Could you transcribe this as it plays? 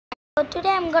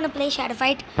today I'm gonna play Shadow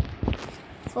Fight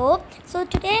 4. So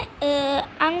today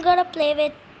I'm gonna play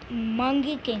with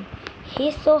Monkey King.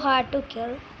 He's so hard to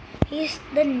kill. He's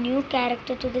the new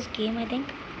character to this game, I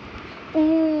think.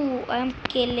 Ooh, I'm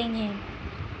killing him.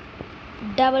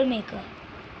 Troublemaker.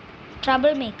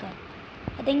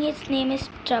 I think his name is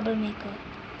Troublemaker.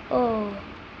 Oh,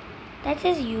 that's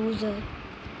his user.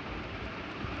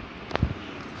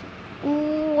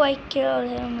 Ooh, I killed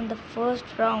him in the first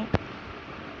round.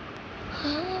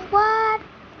 What?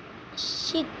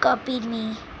 She copied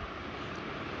me.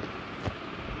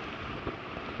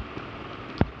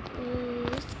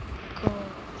 Let's go.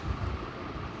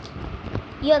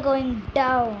 You're going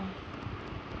down.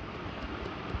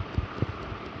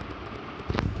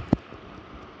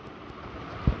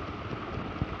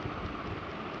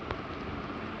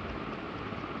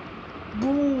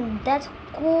 Boom, that's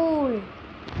cool.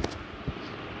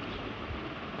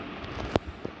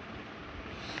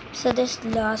 So this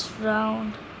last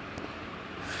round.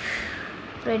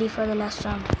 Ready for the last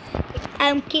round.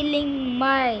 I'm killing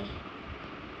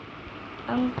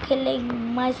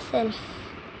myself.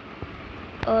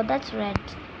 Oh, that's red.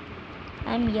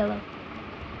 I'm yellow.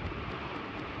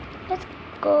 Let's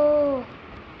go.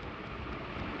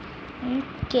 I'm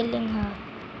killing her.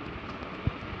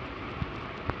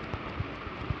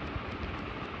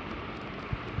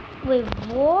 Wait,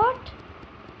 what?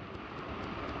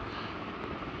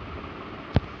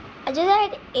 I just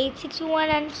had 861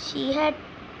 and she had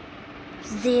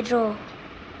 0.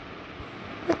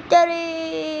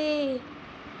 Victory!